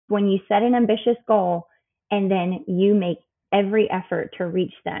when you set an ambitious goal and then you make every effort to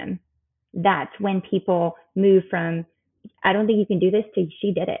reach them, that's when people move from, I don't think you can do this, to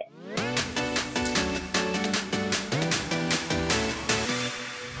she did it.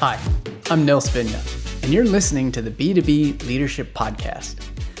 Hi, I'm Nils Vinje, and you're listening to the B2B Leadership Podcast,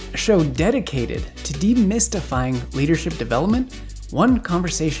 a show dedicated to demystifying leadership development, one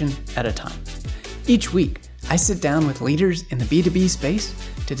conversation at a time. Each week, I sit down with leaders in the B2B space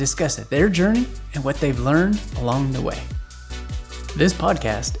to discuss their journey and what they've learned along the way. This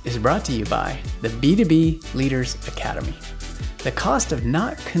podcast is brought to you by the B2B Leaders Academy. The cost of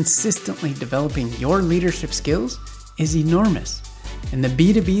not consistently developing your leadership skills is enormous, and the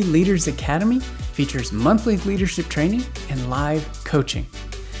B2B Leaders Academy features monthly leadership training and live coaching.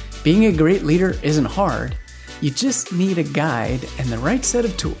 Being a great leader isn't hard. You just need a guide and the right set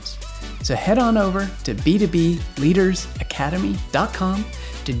of tools. So head on over to b2bleadersacademy.com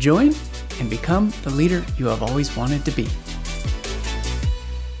to join and become the leader you have always wanted to be.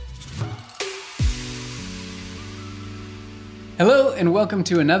 Hello, and welcome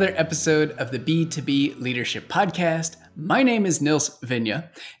to another episode of the B2B Leadership Podcast. My name is Nils Vinje,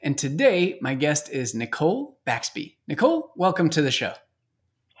 and today my guest is Nicole Baxby. Nicole, welcome to the show.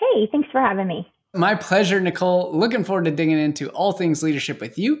 Hey, thanks for having me. My pleasure, Nicole. Looking forward to digging into all things leadership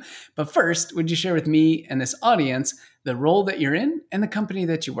with you. But first, would you share with me and this audience the role that you're in and the company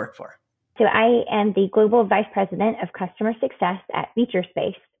that you work for? So I am the Global Vice President of Customer Success at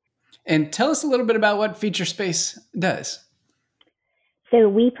Featurespace. And tell us a little bit about what Featurespace does. So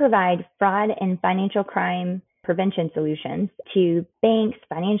we provide fraud and financial crime prevention solutions to banks,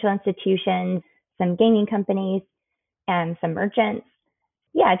 financial institutions, some gaming companies, and some merchants.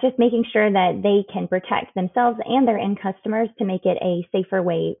 Yeah, just making sure that they can protect themselves and their end customers to make it a safer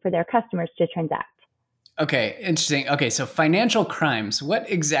way for their customers to transact. Okay, interesting. Okay, so financial crimes,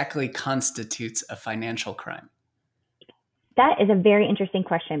 what exactly constitutes a financial crime? That is a very interesting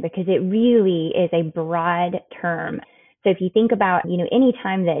question because it really is a broad term. So if you think about, any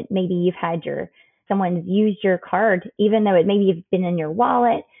time that maybe you've had someone's used your card, even though it maybe you've been in your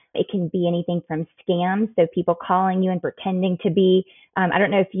wallet, it can be anything from scams. So people calling you and pretending to be, I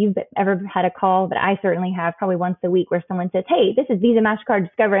don't know if you've ever had a call, but I certainly have probably once a week where someone says, hey, this is Visa, MasterCard,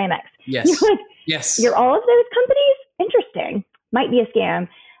 Discover, Amex. Yes. You're like, yes. You're all of those companies? Interesting. Might be a scam.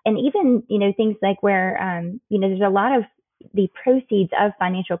 And even, things like where, there's a lot of the proceeds of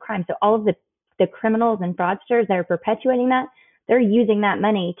financial crime. So all of the criminals and fraudsters that are perpetuating that, they're using that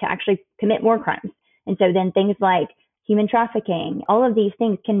money to actually commit more crimes. And so then things like human trafficking, all of these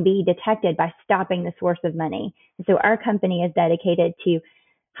things can be detected by stopping the source of money. And so our company is dedicated to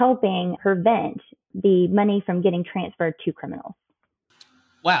helping prevent the money from getting transferred to criminals.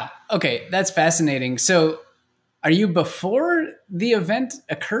 Wow. Okay, that's fascinating. So are you before the event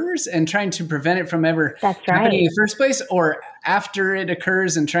occurs and trying to prevent it from ever happening in the first place, or after it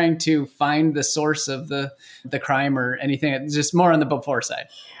occurs and trying to find the source of the crime or anything? It's just more on the before side.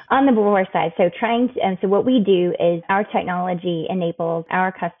 On the before side. So so what we do is our technology enables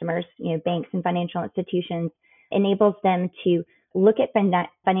our customers, banks and financial institutions, enables them to look at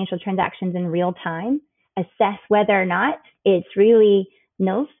financial transactions in real time, assess whether or not it's really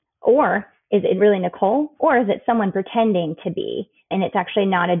Nils, or is it really Nicole, or is it someone pretending to be, and it's actually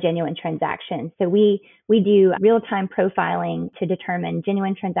not a genuine transaction. So we do real-time profiling to determine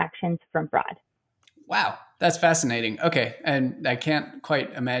genuine transactions from fraud. Wow, that's fascinating. Okay, and I can't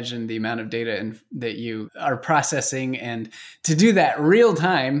quite imagine the amount of data that you are processing, and to do that real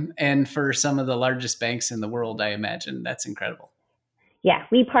time, and for some of the largest banks in the world, I imagine that's incredible. Yeah,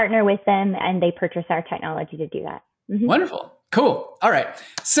 we partner with them, and they purchase our technology to do that. Mm-hmm. Wonderful. Cool. All right.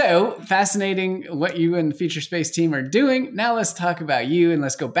 So fascinating what you and the Featurespace team are doing. Now let's talk about you, and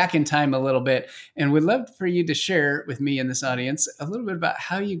let's go back in time a little bit. And we'd love for you to share with me and this audience a little bit about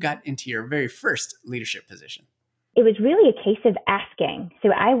how you got into your very first leadership position. It was really a case of asking.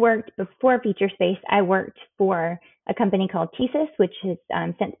 So before Featurespace, I worked for a company called TSYS, which has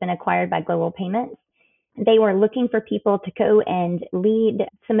since been acquired by Global Payments. They were looking for people to go and lead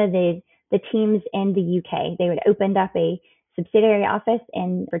some of the teams in the UK. They had opened up a subsidiary office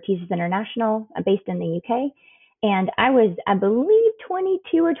for TSYS International based in the UK. And I was, I believe,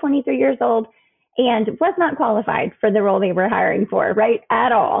 22 or 23 years old and was not qualified for the role they were hiring for, right,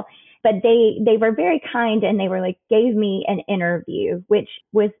 at all. But they were very kind, and they gave me an interview, which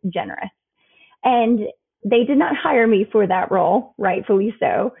was generous. And they did not hire me for that role, rightfully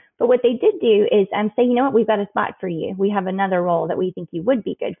so. But what they did do is say, you know what, we've got a spot for you. We have another role that we think you would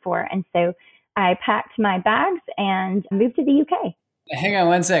be good for. And so I packed my bags and moved to the UK. Hang on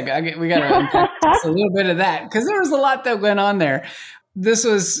one sec. We got to unpack just a little bit of that, because there was a lot that went on there. this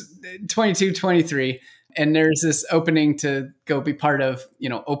was 22, 23, and there's this opening to go be part of,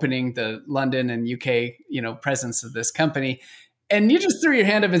 opening the London and UK, presence of this company. And you just threw your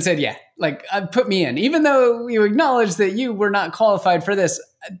hand up and said, yeah, put me in, even though you acknowledged that you were not qualified for this.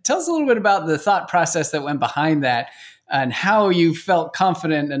 Tell us a little bit about the thought process that went behind that and how you felt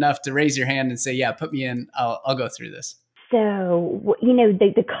confident enough to raise your hand and say, yeah, put me in. I'll go through this. So,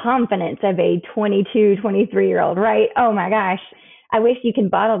 the confidence of a 22, 23-year-old, right? Oh my gosh. I wish you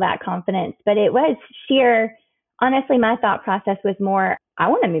could bottle that confidence, but it was sheer, honestly, my thought process was more, I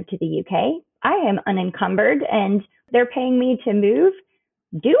want to move to the UK. I am unencumbered and they're paying me to move.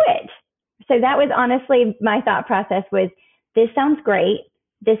 Do it. So that was honestly my thought process was, this sounds great.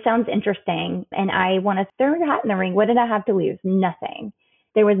 This sounds interesting. And I want to throw your hat in the ring. What did I have to lose? Nothing.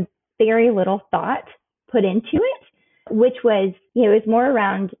 There was very little thought put into it, which was, it was more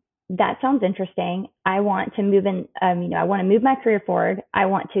around, that sounds interesting. I want to move in, I want to move my career forward. I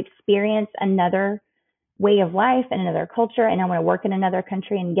want to experience another way of life and another culture. And I want to work in another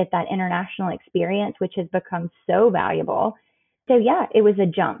country and get that international experience, which has become so valuable. So yeah, it was a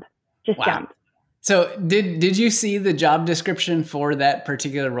jump, jump. So did you see the job description for that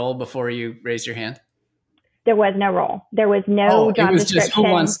particular role before you raised your hand? There was no role. There was no job description. It was just who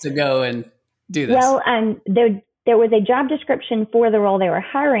wants to go and do this? Well, there was a job description for the role they were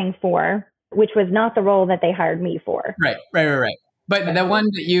hiring for, which was not the role that they hired me for. Right. But the one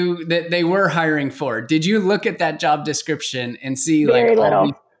that they were hiring for, did you look at that job description and see Very little. all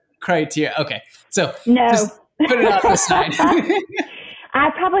these criteria? Okay. So no. Just put it off the side.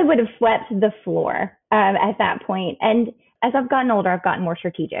 I probably would have swept the floor at that point. And as I've gotten older, I've gotten more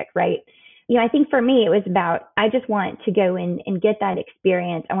strategic, right? I think for me, it was about, I just want to go in and get that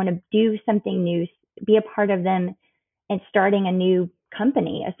experience. I want to do something new, be a part of them and starting a new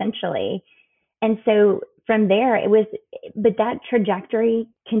company, essentially. And so from there, but that trajectory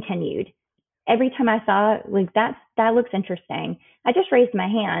continued. Every time I saw that looks interesting, I just raised my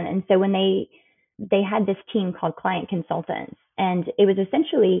hand. And so when they had this team called Client Consultants, and it was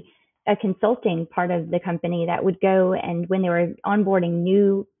essentially a consulting part of the company that would go, and when they were onboarding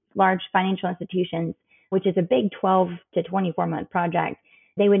new large financial institutions, which is a big 12 to 24 month project,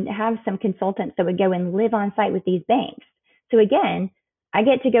 they would have some consultants that would go and live on site with these banks. So again, I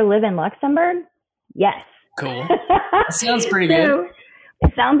get to go live in Luxembourg. Yes. Cool. That sounds pretty good.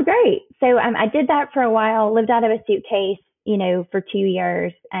 It sounds great. So I did that for a while, lived out of a suitcase, for 2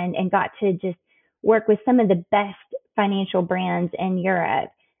 years and got to just work with some of the best financial brands in Europe.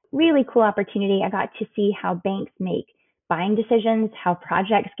 Really cool opportunity. I got to see how banks make buying decisions, how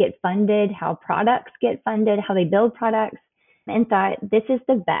projects get funded, how products get funded, how they build products, and thought, this is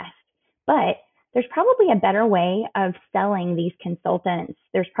the best. But there's probably a better way of selling these consultants.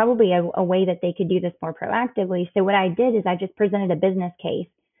 There's probably a way that they could do this more proactively. So what I did is I just presented a business case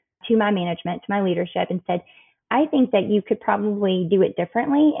to my management, to my leadership, and said, I think that you could probably do it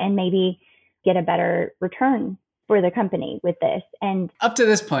differently and maybe get a better return for the company with this. And up to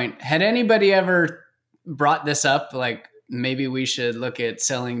this point, had anybody ever brought this up? Like, maybe we should look at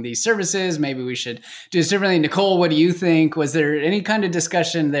selling these services. Maybe we should do this differently. Nicole, what do you think? Was there any kind of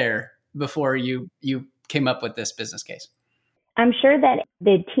discussion there before you came up with this business case? I'm sure that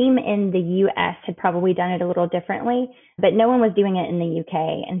the team in the US had probably done it a little differently, but no one was doing it in the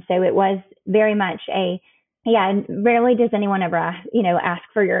UK. And so it was very much rarely does anyone ever ask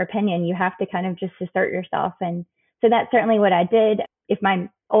for your opinion. You have to kind of just assert yourself. And so that's certainly what I did. If my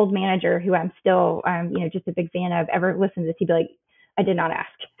old manager, who I'm still, just a big fan of, ever listens to this, he'd be like, I did not ask.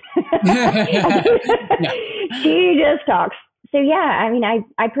 She just talks. So yeah,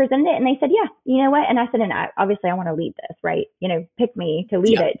 I presented it and they said, yeah, you know what? And I said, and obviously I want to lead this, right? Pick me to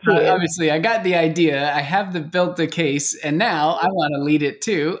lead it too. Obviously I got the idea. I have built the case and now I want to lead it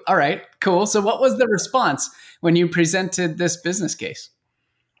too. All right, cool. So what was the response when you presented this business case?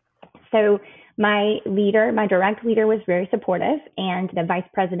 So my direct leader was very supportive, and the vice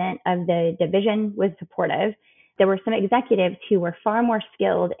president of the division was supportive. There were some executives who were far more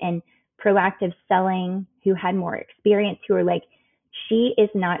skilled in proactive selling, who had more experience, who were like, she is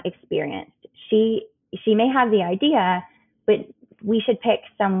not experienced. She may have the idea, but we should pick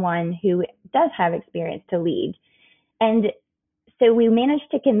someone who does have experience to lead. And so we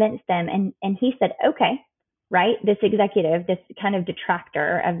managed to convince them, and he said, okay, right? This executive, this kind of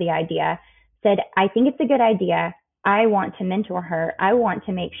detractor of the idea, said, I think it's a good idea. I want to mentor her. I want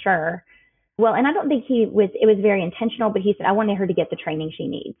to make sure. Well, and I don't think it was very intentional, but he said, I wanted her to get the training she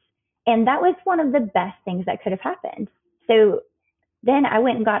needs. And that was one of the best things that could have happened. So then I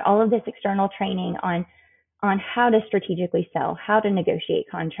went and got all of this external training on how to strategically sell, how to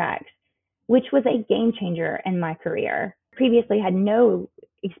negotiate contracts, which was a game changer in my career. previously had no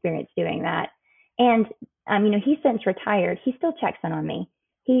experience doing that. And, he's since retired. He still checks in on me.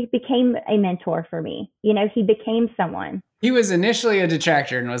 He became a mentor for me. He became someone. He was initially a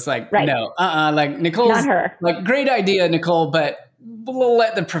detractor and was like, right. No, like Nicole's not her. Like, great idea, Nicole, but we'll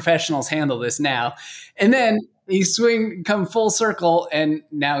let the professionals handle this now. And then he come full circle, and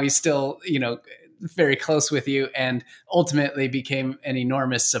now he's still, very close with you, and ultimately became an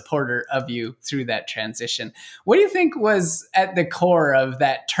enormous supporter of you through that transition. What do you think was at the core of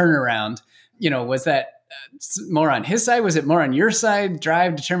that turnaround? Was that more on his side? Was it more on your side?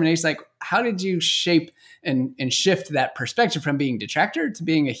 Drive, determination? Like, how did you shape and shift that perspective from being detractor to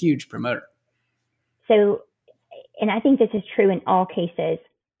being a huge promoter? So, and I think this is true in all cases.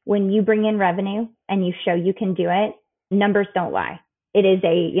 When you bring in revenue and you show you can do it, numbers don't lie. It is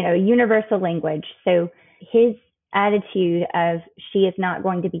a universal language. So his attitude of she is not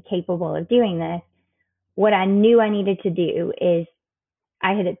going to be capable of doing this, what I knew I needed to do is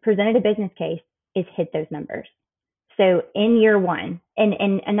I had presented a business case, is hit those numbers. So in year one,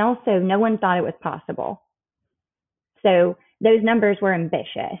 and also no one thought it was possible. So those numbers were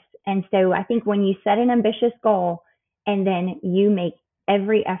ambitious. And so I think when you set an ambitious goal and then you make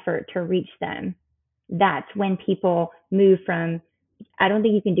every effort to reach them, that's when people move from, I don't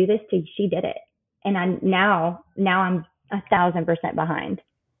think you can do this, to she did it. And now I'm 1,000% behind.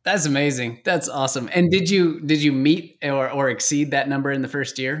 That's amazing. That's awesome. And did you meet or exceed that number in the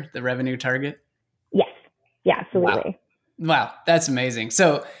first year, the revenue target? Yes. Yeah, absolutely. Wow. That's amazing.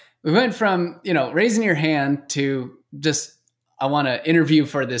 So we went from, raising your hand to just, I want to interview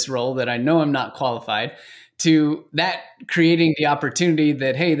for this role that I know I'm not qualified, to that creating the opportunity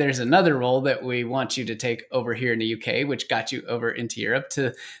that, hey, there's another role that we want you to take over here in the UK, which got you over into Europe,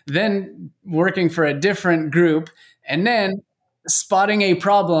 to then working for a different group, and then spotting a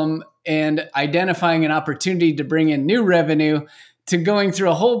problem and identifying an opportunity to bring in new revenue, to going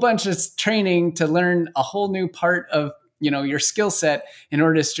through a whole bunch of training to learn a whole new part of your skill set in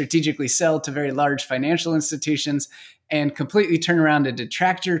order to strategically sell to very large financial institutions, and completely turn around a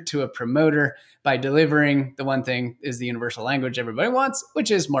detractor to a promoter by delivering the one thing is the universal language everybody wants, which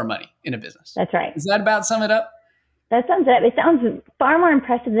is more money in a business. That's right. Does that about sum it up? That sums it up. It sounds far more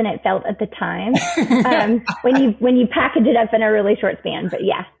impressive than it felt at the time when you package it up in a really short span. But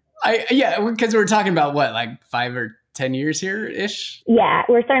yeah. Because we're talking about what, like 5 or 10 years here ish? Yeah,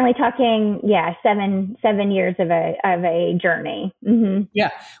 we're certainly talking, 7 years of a journey. Mm-hmm.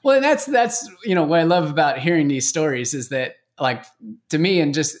 Yeah. Well, and that's, what I love about hearing these stories is that, like, to me,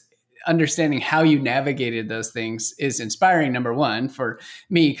 and just understanding how you navigated those things is inspiring, number one, for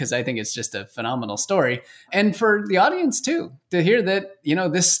me, because I think it's just a phenomenal story. And for the audience too, to hear that,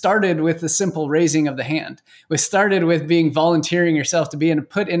 this started with the simple raising of the hand. It started with volunteering yourself to be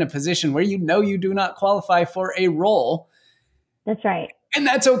put in a position where you do not qualify for a role. That's right. And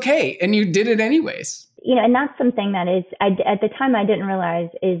that's okay. And you did it anyways. And that's something that is, at the time I didn't realize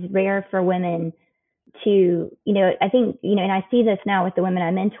is rare for women to, I think, and I see this now with the women I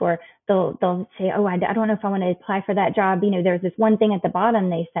mentor, they'll say, oh, I don't know if I want to apply for that job. There's this one thing at the bottom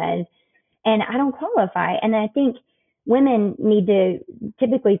they said, and I don't qualify. And I think women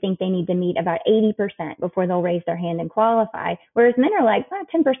typically think they need to meet about 80% before they'll raise their hand and qualify. Whereas men are like,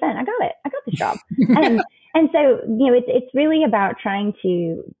 10%, I got it. I got this job. And so, it's really about trying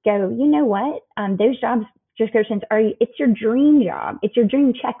to go, what, those job descriptions it's your dream job. It's your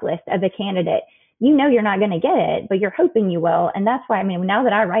dream checklist of a candidate. You're not going to get it, but you're hoping you will. And that's why, now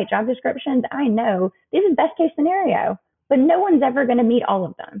that I write job descriptions, I know this is best case scenario, but no one's ever going to meet all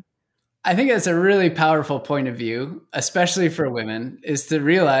of them. I think that's a really powerful point of view, especially for women, is to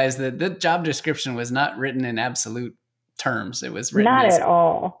realize that the job description was not written in absolute terms. It was written at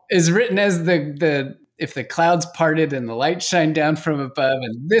all. It's written as the if the clouds parted and the light shined down from above,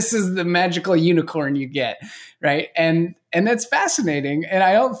 and this is the magical unicorn you get, right? And that's fascinating. And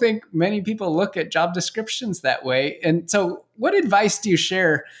I don't think many people look at job descriptions that way. And so what advice do you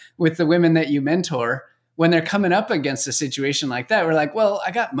share with the women that you mentor when they're coming up against a situation like that? We're like, well,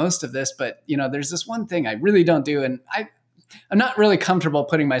 I got most of this, but there's this one thing I really don't do. And I'm not really comfortable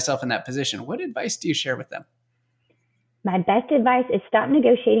putting myself in that position. What advice do you share with them? My best advice is stop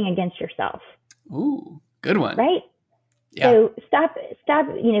negotiating against yourself. Ooh, good one. Right? Yeah. So stop,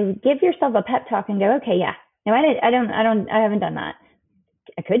 give yourself a pep talk and go, okay, yeah. No, I haven't done that.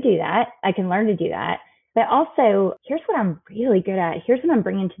 I could do that. I can learn to do that. But also, here's what I'm really good at. Here's what I'm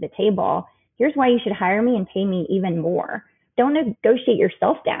bringing to the table. Here's why you should hire me and pay me even more. Don't negotiate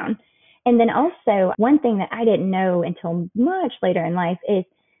yourself down. And then also, one thing that I didn't know until much later in life is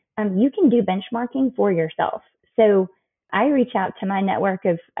you can do benchmarking for yourself. So I reach out to my network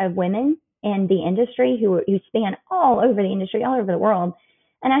of women in the industry who span all over the industry, all over the world.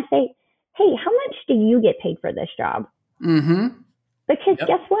 And I say, hey, how much do you get paid for this job? Mm-hmm. Because Yep.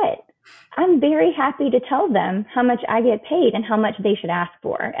 guess what? I'm very happy to tell them how much I get paid and how much they should ask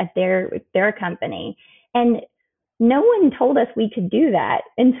for at their company. And no one told us we could do that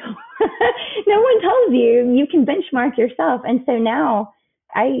until no one tells you can benchmark yourself. And so now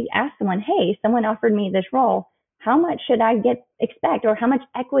I ask someone, hey, someone offered me this role. How much should I expect, or how much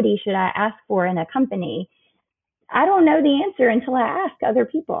equity should I ask for in a company? I don't know the answer until I ask other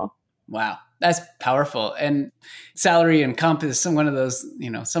people. Wow, that's powerful. And salary and comp is one of those,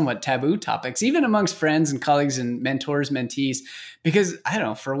 somewhat taboo topics, even amongst friends and colleagues and mentors, mentees, because I don't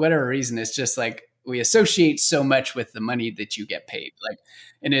know, for whatever reason, it's just like we associate so much with the money that you get paid. Like,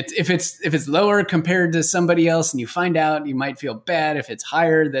 and if it's lower compared to somebody else and you find out, you might feel bad. If it's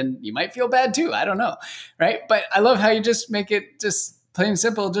higher, then you might feel bad too. I don't know. Right. But I love how you just make it just plain and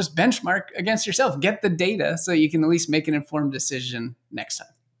simple, just benchmark against yourself, get the data so you can at least make an informed decision next time.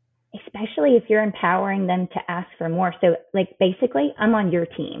 Especially if you're empowering them to ask for more. So like basically, I'm on your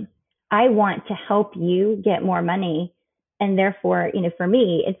team. I want to help you get more money. And therefore, for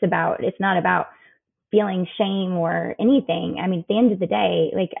me, it's not about feeling shame or anything. I mean, at the end of the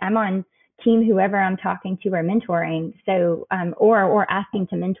day, like I'm on team whoever I'm talking to or mentoring. So, or asking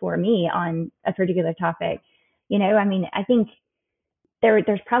to mentor me on a particular topic. I think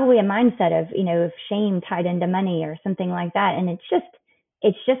there's probably a mindset of shame tied into money or something like that, and it's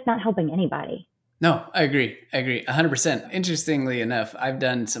just not helping anybody. No, I agree 100%. Interestingly enough, I've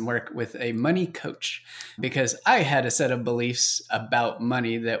done some work with a money coach because I had a set of beliefs about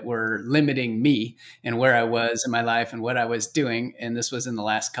money that were limiting me and where I was in my life and what I was doing. And this was in the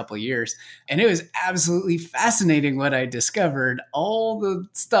last couple of years. And it was absolutely fascinating what I discovered, all the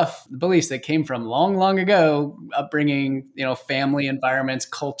stuff, the beliefs that came from long, long ago, upbringing, family environments,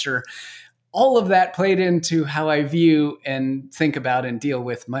 culture. All of that played into how I view and think about and deal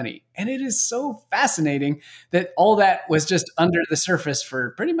with money. And it is so fascinating that all that was just under the surface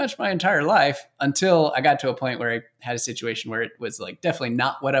for pretty much my entire life until I got to a point where I had a situation where it was like definitely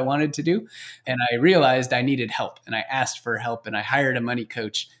not what I wanted to do. And I realized I needed help and I asked for help and I hired a money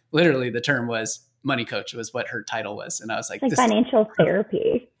coach. Literally, the term was money coach was what her title was. And I was like, it's like financial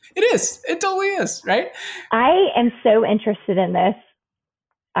therapy. It is. It totally is. Right. I am so interested in this.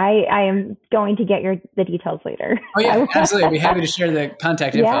 I am going to get the details later. Oh yeah, absolutely. I'd be happy to share the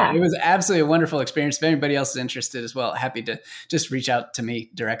contact info. Yeah. It was absolutely a wonderful experience. If anybody else is interested as well, happy to just reach out to me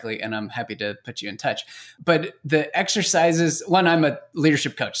directly and I'm happy to put you in touch. But the exercises, one, I'm a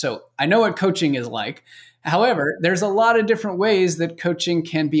leadership coach, so I know what coaching is like. However, there's a lot of different ways that coaching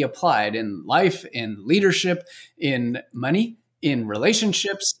can be applied in life, in leadership, in money, in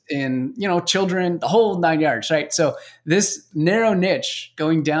relationships, in, children, the whole 9 yards, right? So this narrow niche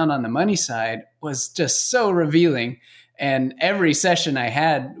going down on the money side was just so revealing. And every session I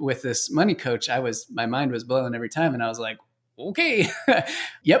had with this money coach, my mind was blown every time. And I was like, okay,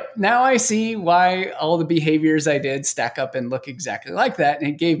 yep, now I see why all the behaviors I did stack up and look exactly like that. And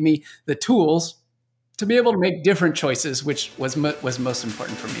it gave me the tools to be able to make different choices, which was most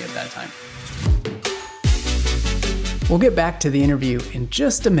important for me at that time. We'll get back to the interview in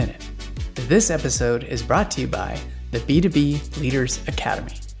just a minute. This episode is brought to you by the B2B Leaders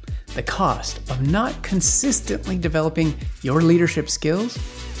Academy. The cost of not consistently developing your leadership skills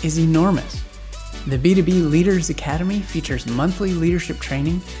is enormous. The B2B Leaders Academy features monthly leadership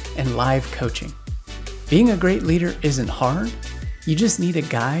training and live coaching. Being a great leader isn't hard. You just need a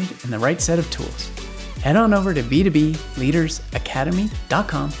guide and the right set of tools. Head on over to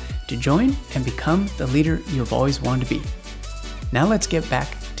b2bleadersacademy.com to join and become the leader you've always wanted to be. Now let's get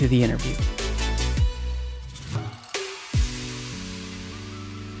back to the interview.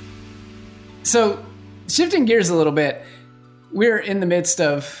 So, shifting gears a little bit, we're in the midst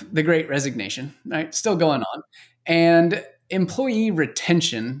of the Great Resignation, right? Still going on. And employee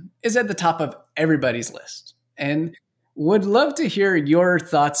retention is at the top of everybody's list. And would love to hear your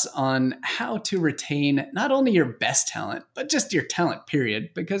thoughts on how to retain not only your best talent, but just your talent, period.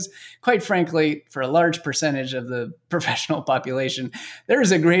 Because quite frankly, for a large percentage of the professional population, there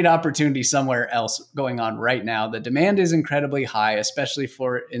is a great opportunity somewhere else going on right now. The demand is incredibly high, especially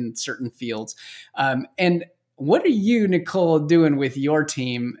in certain fields. And what are you, Nicole, doing with your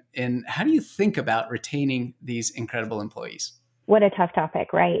team? And how do you think about retaining these incredible employees? What a tough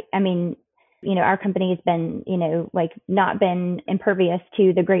topic, right? I mean, our company has been, not been impervious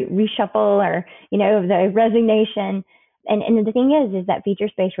to the great reshuffle or, the resignation. And the thing is that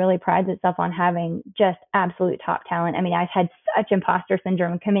Featurespace really prides itself on having just absolute top talent. I mean, I've had such imposter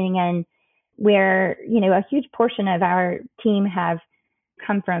syndrome coming in where, a huge portion of our team have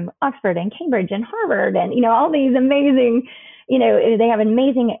come from Oxford and Cambridge and Harvard and, all these amazing, they have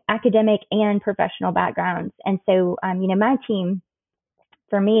amazing academic and professional backgrounds. And so, my team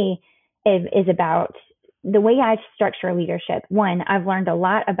for me is about the way I structure leadership. One, I've learned a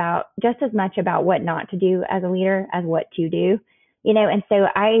lot about just as much about what not to do as a leader as what to do, and so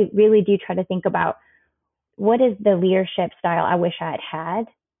I really do try to think about what is the leadership style I wish I had had.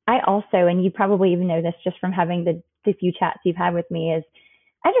 I also, and you probably even know this just from having the few chats you've had with me, is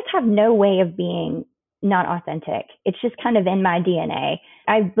I just have no way of being not authentic. It's just kind of in my DNA.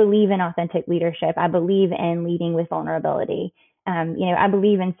 I believe in authentic leadership. I believe in leading with vulnerability. I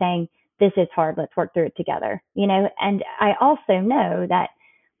believe in saying, this is hard, let's work through it together, and I also know that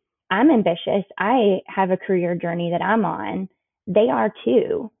I'm ambitious. I have a career journey that I'm on. They are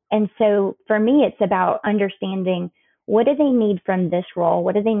too. And so for me, it's about understanding, what do they need from this role?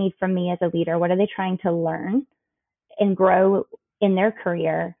 What do they need from me as a leader? What are they trying to learn and grow in their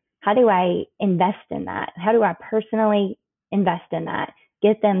career? How do I invest in that? How do I personally invest in that?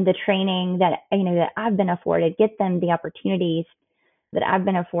 Get them the training that I've been afforded, get them the opportunities that I've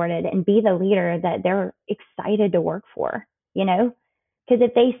been afforded, and be the leader that they're excited to work for, because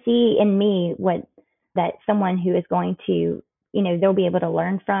if they see in me that someone who is going to, they'll be able to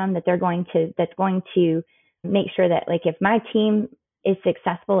learn from, that's going to make sure that, like, if my team is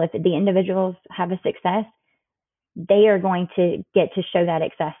successful, if the individuals have a success, they are going to get to show that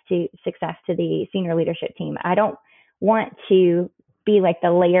success to the senior leadership team. I don't want to be like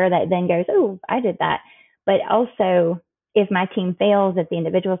the layer that then goes, oh, I did that. But also, if my team fails, if the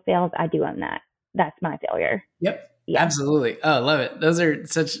individual fails, I do own that. That's my failure. Yep. Yeah. Absolutely. Oh, I love it. Those are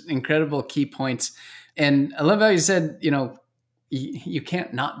such incredible key points. And I love how you said, you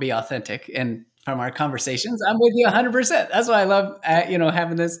can't not be authentic. And from our conversations, I'm with you 100%. That's why I love,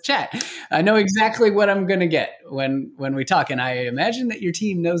 having this chat. I know exactly what I'm going to get when we talk. And I imagine that your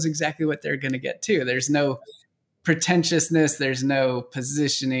team knows exactly what they're going to get too. There's no pretentiousness. There's no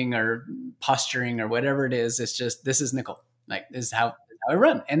positioning or posturing or whatever it is. It's just, this is Nicole. Like, this is how I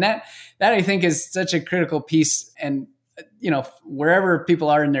run. And that I think is such a critical piece. And, wherever people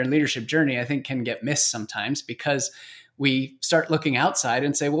are in their leadership journey, I think can get missed sometimes, because we start looking outside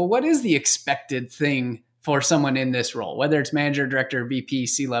and say, well, what is the expected thing for someone in this role, whether it's manager, director, VP,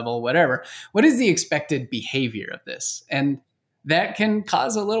 C-level, whatever? What is the expected behavior of this? And that can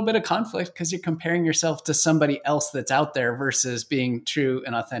cause a little bit of conflict, because you're comparing yourself to somebody else that's out there versus being true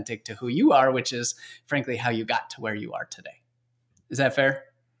and authentic to who you are, which is frankly how you got to where you are today. Is that fair?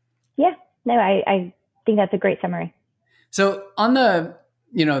 Yeah, no, I think that's a great summary. So on the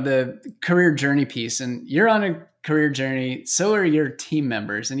career journey piece, and you're on a career journey, so are your team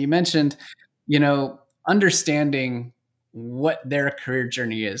members. And you mentioned, understanding what their career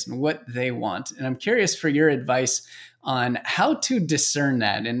journey is and what they want. And I'm curious for your advice on how to discern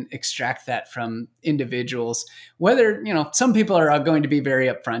that and extract that from individuals, whether, some people are going to be very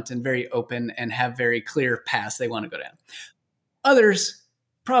upfront and very open and have very clear paths they want to go down. Others,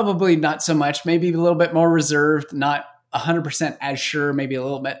 probably not so much, maybe a little bit more reserved, not 100% as sure, maybe a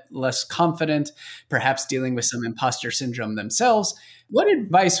little bit less confident, perhaps dealing with some imposter syndrome themselves. What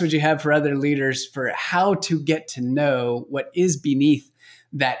advice would you have for other leaders for how to get to know what is beneath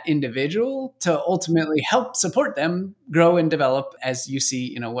that individual to ultimately help support them grow and develop as you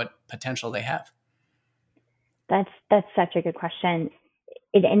see, what potential they have? That's such a good question.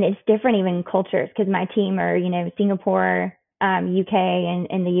 And it's different even in cultures, because my team are, Singapore, UK,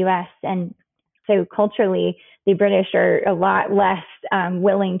 and the US. And so culturally, the British are a lot less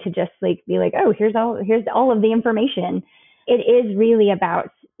willing to just be like, oh, here's all of the information. It is really about,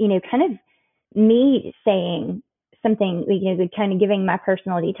 kind of me saying something, kind of giving my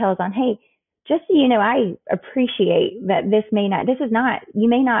personal details on, hey, just so you know, I appreciate that you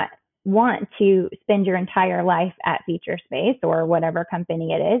may not want to spend your entire life at Featurespace or whatever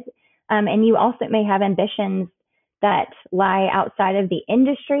company it is. And you also may have ambitions that lie outside of the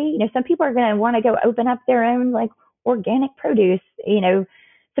industry. Some people are going to want to go open up their own organic produce,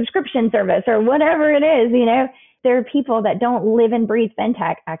 subscription service or whatever it is. There are people that don't live and breathe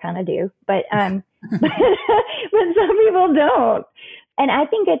fintech. I kind of do, but but some people don't. And I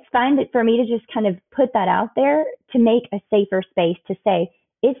think it's fine for me to just kind of put that out there to make a safer space to say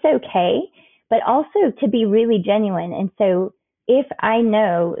it's okay, but also to be really genuine. And so if I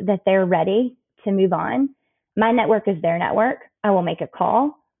know that they're ready to move on, my network is their network. I will make a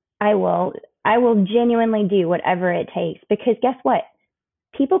call. I will genuinely do whatever it takes, because guess what?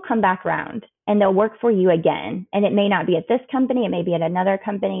 People come back around and they'll work for you again. And it may not be at this company, it may be at another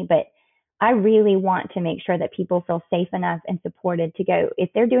company, but I really want to make sure that people feel safe enough and supported to go, if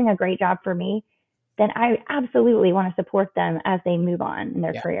they're doing a great job for me, then I absolutely want to support them as they move on in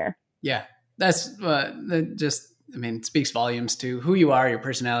their career. Yeah. That's it speaks volumes to who you are, your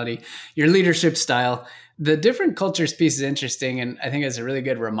personality, your leadership style. The different cultures piece is interesting. And I think it's a really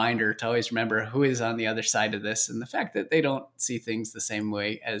good reminder to always remember who is on the other side of this and the fact that they don't see things the same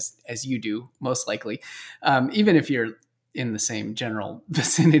way as you do, most likely. Even if you're in the same general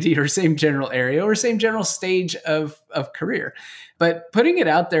vicinity or same general area or same general stage of career. But putting it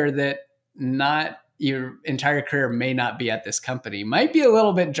out there that not your entire career may not be at this company might be a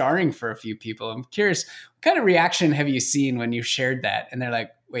little bit jarring for a few people. I'm curious, what kind of reaction have you seen when you shared that? And they're like,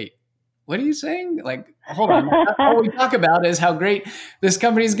 wait, what are you saying? Like, hold on. All we talk about is how great this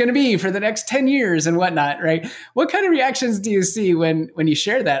company is going to be for the next 10 years and whatnot, right? What kind of reactions do you see when you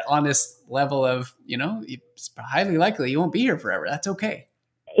share that honest level of, it's highly likely you won't be here forever. That's okay.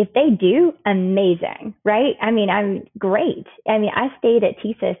 If they do, amazing, right? I mean, I'm great. I mean, I stayed at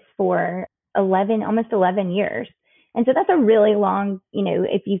TSYS for almost 11 years. And so that's a really long,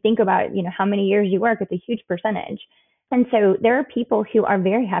 if you think about, how many years you work, it's a huge percentage. And so there are people who are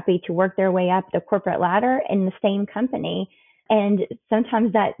very happy to work their way up the corporate ladder in the same company. And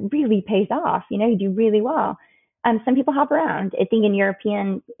sometimes that really pays off, you do really well. Some people hop around. I think in Europe,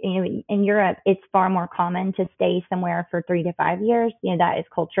 it's far more common to stay somewhere for 3 to 5 years. That is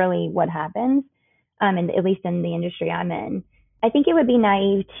culturally what happens, and at least in the industry I'm in. I think it would be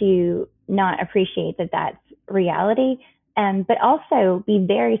naive to not appreciate that that's reality, but also be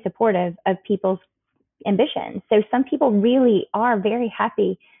very supportive of people's ambitions. So some people really are very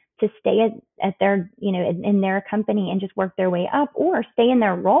happy to stay at their, in their company and just work their way up or stay in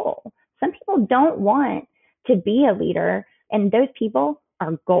their role. Some people don't want to be a leader, and those people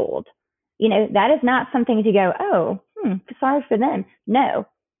are gold. That is not something to go, sorry for them. No,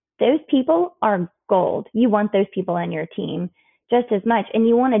 those people are gold. You want those people in your team just as much, and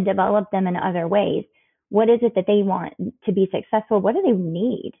you want to develop them in other ways. What is it that they want to be successful? What do they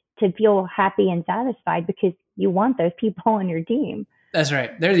need to feel happy and satisfied? Because you want those people on your team. That's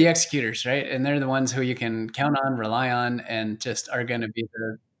right. They're the executors, right? And they're the ones who you can count on, rely on, and just are going to be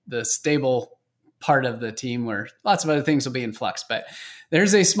the stable part of the team where lots of other things will be in flux. But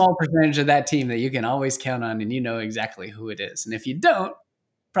there's a small percentage of that team that you can always count on, and you know exactly who it is. And if you don't,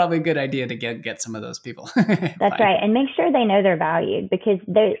 probably a good idea to get some of those people. That's right. And make sure they know they're valued, because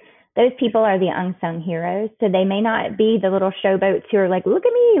those people are the unsung heroes. So they may not be the little showboats who are like, look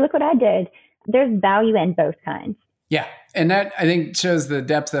at me, look what I did. There's value in both kinds. Yeah. And that, I think, shows the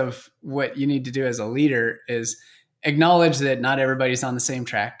depth of what you need to do as a leader is acknowledge that not everybody's on the same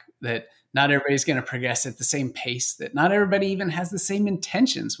track, that not everybody's going to progress at the same pace, that not everybody even has the same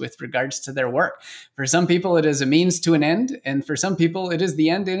intentions with regards to their work. For some people, it is a means to an end. And for some people, it is the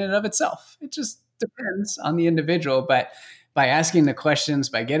end in and of itself. It just depends on the individual. But by asking the questions,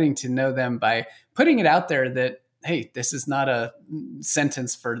 by getting to know them, by putting it out there that, hey, this is not a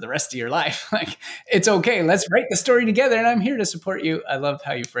sentence for the rest of your life. Like, it's okay. Let's write the story together, and I'm here to support you. I love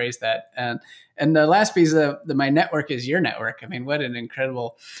how you phrase that. And the last piece of my network is your network. I mean, what an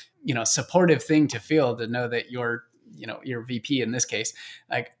incredible, supportive thing to feel, to know that your VP in this case,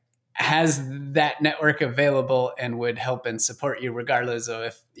 like, has that network available and would help and support you regardless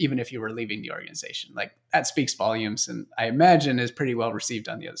of even if you were leaving the organization. Like, that speaks volumes, and I imagine is pretty well received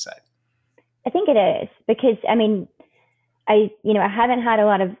on the other side. I think it is, because I haven't had a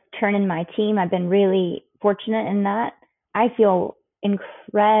lot of turn in my team. I've been really fortunate in that. I feel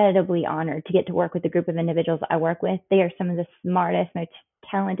incredibly honored to get to work with the group of individuals I work with. They are some of the smartest, most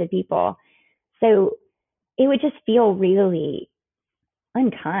talented people. So it would just feel really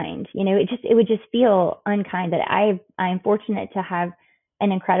unkind. It would just feel unkind that I'm fortunate to have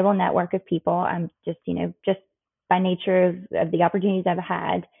an incredible network of people. I'm just by nature of the opportunities I've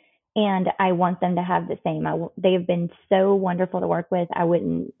had. And I want them to have the same. They have been so wonderful to work with.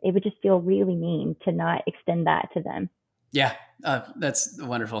 It would just feel really mean to not extend that to them. Yeah, that's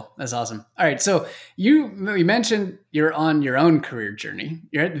wonderful. That's awesome. All right. So you mentioned you're on your own career journey.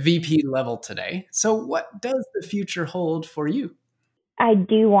 You're at VP level today. So what does the future hold for you? I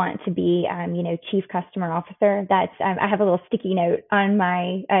do want to be, chief customer officer. That's I have a little sticky note on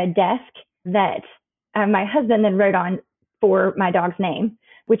my desk that my husband then wrote on for my dog's name,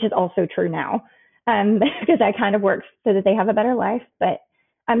 which is also true now, because I kind of work so that they have a better life. But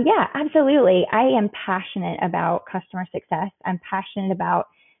yeah, absolutely. I am passionate about customer success. I'm passionate about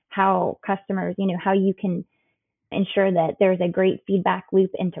how customers, how you can ensure that there's a great feedback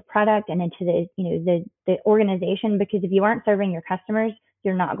loop into product and into the organization, because if you aren't serving your customers,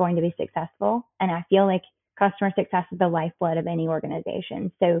 you're not going to be successful. And I feel like customer success is the lifeblood of any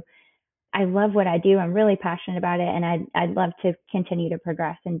organization. So I love what I do. I'm really passionate about it. And I'd love to continue to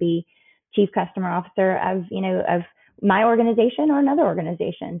progress and be chief customer officer of my organization or another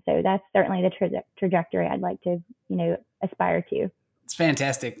organization. So that's certainly the trajectory I'd like to, aspire to. It's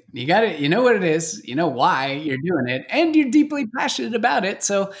fantastic. You got it. You know what it is. You know why you're doing it, and you're deeply passionate about it.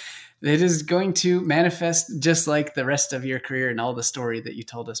 So it is going to manifest just like the rest of your career and all the story that you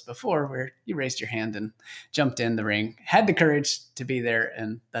told us before, where you raised your hand and jumped in the ring, had the courage to be there.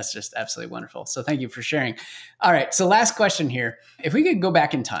 And that's just absolutely wonderful. So thank you for sharing. All right. So last question here. If we could go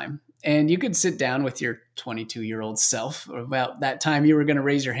back in time and you could sit down with your 22-year-old self about that time you were going to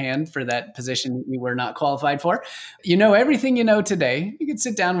raise your hand for that position you were not qualified for. You know everything you know today. You could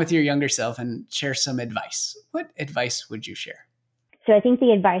sit down with your younger self and share some advice. What advice would you share? So I think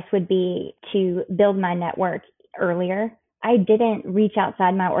the advice would be to build my network earlier. I didn't reach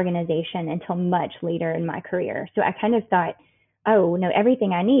outside my organization until much later in my career. So I kind of thought, oh, no,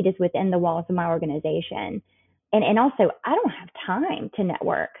 everything I need is within the walls of my organization. And also, I don't have time to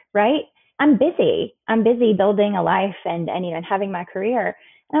network, right? I'm busy. I'm busy building a life and having my career.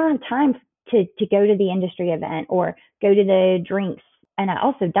 And I don't have time to go to the industry event or go to the drinks. And I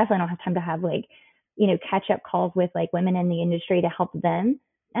also definitely don't have time to have catch up calls with women in the industry to help them.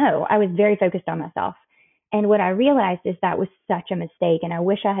 No, I was very focused on myself. And what I realized is that was such a mistake. And I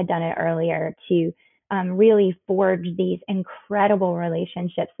wish I had done it earlier to really forge these incredible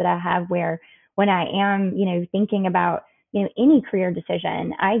relationships that I have where when I am, thinking about, any career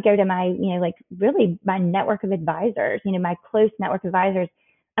decision, I go to my, really my network of advisors, my close network of advisors.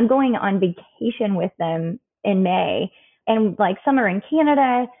 I'm going on vacation with them in May, and some are in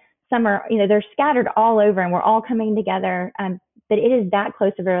Canada, some are, they're scattered all over, and we're all coming together. But it is that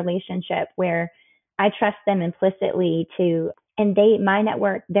close of a relationship where I trust them implicitly and my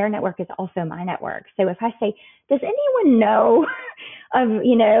network, their network is also my network. So if I say, does anyone know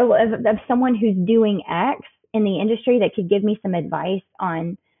of someone who's doing X in the industry that could give me some advice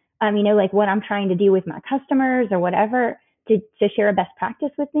on, what I'm trying to do with my customers or whatever, to share a best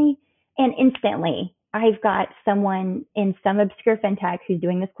practice with me? And instantly I've got someone in some obscure fintech who's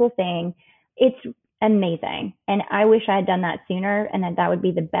doing this cool thing. It's amazing. And I wish I had done that sooner, and that would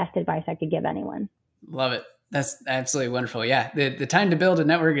be the best advice I could give anyone. Love it. That's absolutely wonderful. Yeah. The time to build a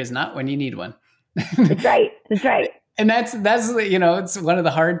network is not when you need one. That's right. That's right. And that's it's one of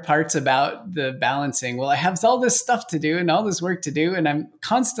the hard parts about the balancing. Well, I have all this stuff to do and all this work to do, and I'm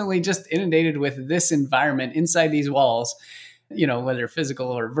constantly just inundated with this environment inside these walls, whether physical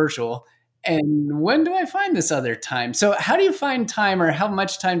or virtual. And when do I find this other time? So how do you find time, or how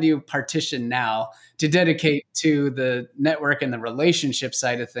much time do you partition now to dedicate to the network and the relationship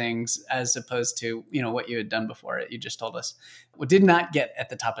side of things, as opposed to, what you had done before? You just told us what did not get at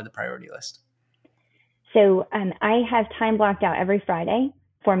the top of the priority list. So I have time blocked out every Friday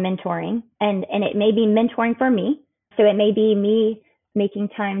for mentoring, and it may be mentoring for me. So it may be me making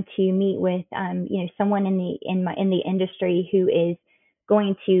time to meet with someone in the industry who is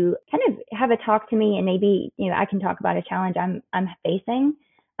going to kind of have a talk to me, and maybe I can talk about a challenge I'm facing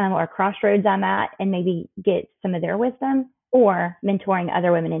or a crossroads I'm at, and maybe get some of their wisdom, or mentoring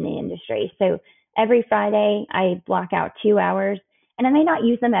other women in the industry. So every Friday I block out 2 hours, and I may not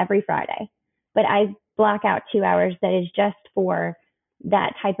use them every Friday, but I block out 2 hours that is just for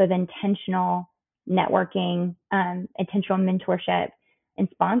that type of intentional networking, intentional mentorship and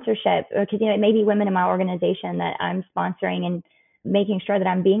sponsorship. Because it may be women in my organization that I'm sponsoring, and making sure that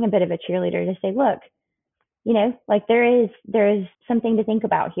I'm being a bit of a cheerleader to say, look, there is something to think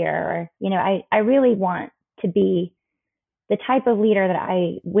about here. Or, I really want to be the type of leader that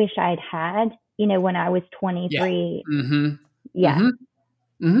I wish I'd had, when I was 23. Yeah. Mm-hmm. Yeah. Mm-hmm.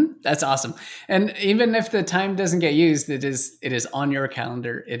 Mm-hmm. That's awesome. And even if the time doesn't get used, it is on your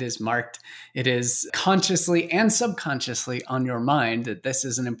calendar. It is marked. It is consciously and subconsciously on your mind that this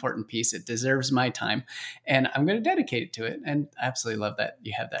is an important piece. It deserves my time, and I'm going to dedicate it to it. And I absolutely love that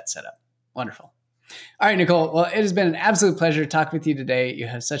you have that set up. Wonderful. All right, Nicole. Well, it has been an absolute pleasure to talk with you today. You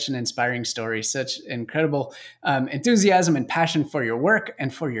have such an inspiring story, such incredible enthusiasm and passion for your work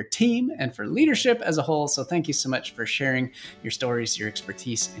and for your team and for leadership as a whole. So thank you so much for sharing your stories, your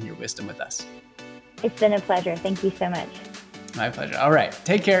expertise, and your wisdom with us. It's been a pleasure. Thank you so much. My pleasure. All right.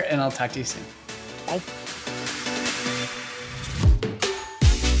 Take care, and I'll talk to you soon. Bye.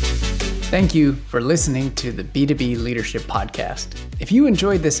 Thank you for listening to the B2B Leadership Podcast. If you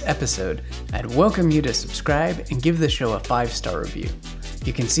enjoyed this episode, I'd welcome you to subscribe and give the show a 5-star review.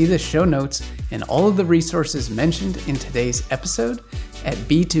 You can see the show notes and all of the resources mentioned in today's episode at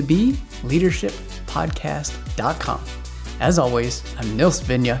b2bleadershippodcast.com. As always, I'm Nils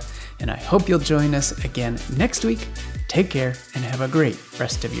Vinja, and I hope you'll join us again next week. Take care and have a great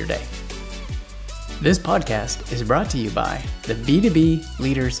rest of your day. This podcast is brought to you by the B2B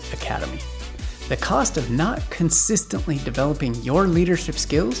Leaders Academy. The cost of not consistently developing your leadership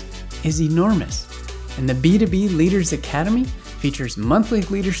skills is enormous, and the B2B Leaders Academy features monthly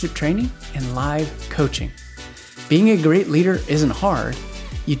leadership training and live coaching. Being a great leader isn't hard.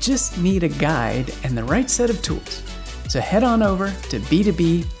 You just need a guide and the right set of tools. So head on over to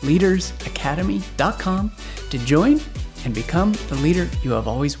b2bleadersacademy.com to join and become the leader you have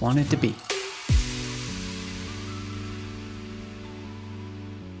always wanted to be.